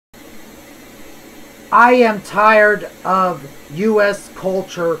I am tired of U.S.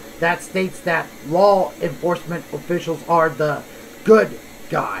 culture that states that law enforcement officials are the good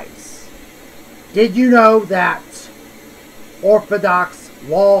guys. Did you know that orthodox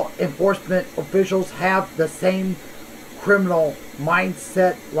law enforcement officials have the same criminal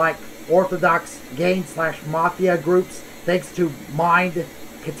mindset like orthodox gang/mafia groups, thanks to mind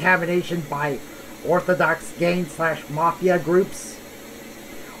contamination by orthodox gang/mafia groups?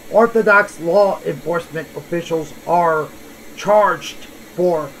 Orthodox law enforcement officials are charged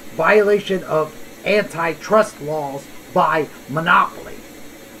for violation of antitrust laws by monopoly.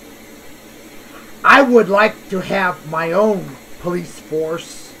 I would like to have my own police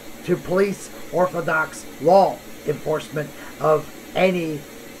force to police orthodox law enforcement of any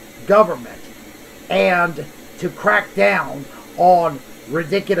government and to crack down on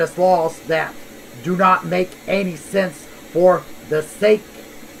ridiculous laws that do not make any sense for the sake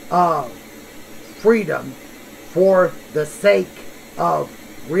of freedom, for the sake of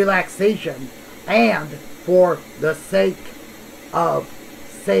relaxation, and for the sake of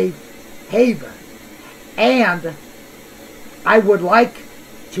safe haven. And I would like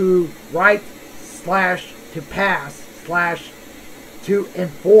to write / to pass / to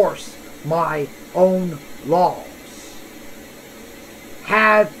enforce my own laws.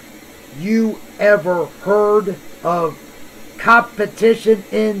 Have you ever heard of competition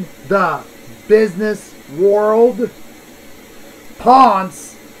in the business world?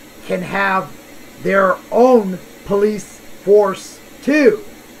 Pawns can have their own police force too.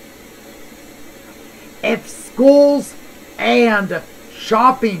 If schools and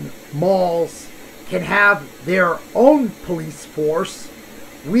shopping malls can have their own police force,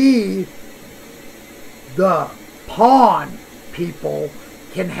 we, the pawn people,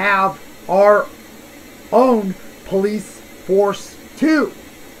 can have our own police force too.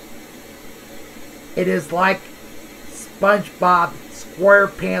 It is like SpongeBob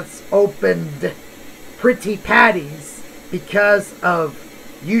SquarePants opened Pretty Patties because of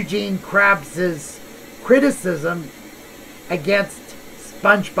Eugene Krabs' criticism against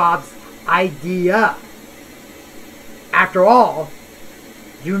SpongeBob's idea. After all,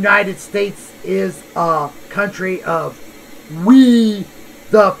 United States is a country of we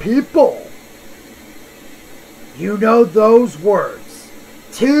the people. You know those words.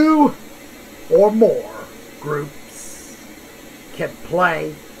 2 or more groups can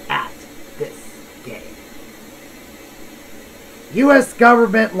play at this game. U.S.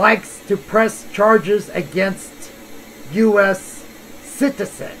 government likes to press charges against U.S.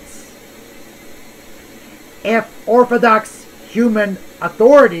 citizens. If orthodox human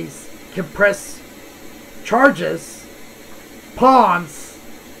authorities can press charges, pawns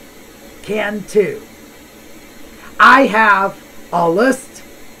can too. I have a list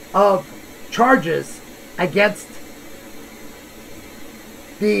of charges against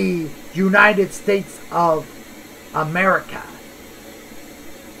the United States of America.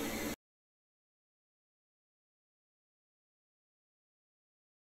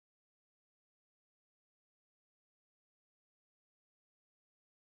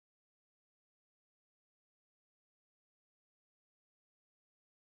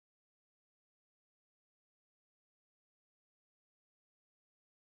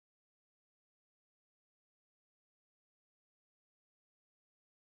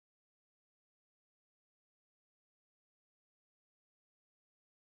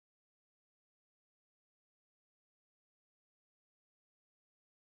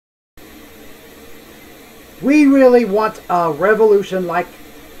 We really want a revolution like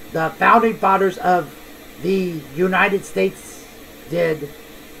the founding fathers of the United States did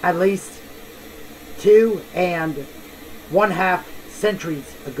at least 2.5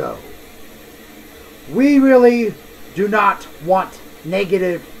 centuries ago. We really do not want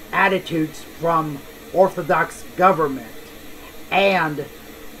negative attitudes from Orthodox government. And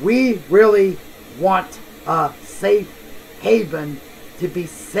we really want a safe haven to be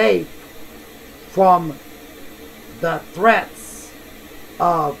safe from the threats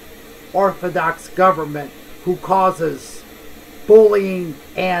of Orthodox government who causes bullying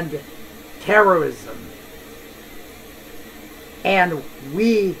and terrorism. And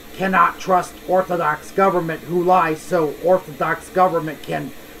we cannot trust Orthodox government who lies, so Orthodox government can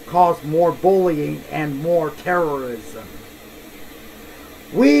cause more bullying and more terrorism.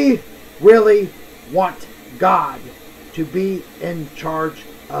 We really want God to be in charge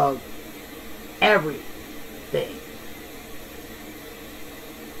of everything.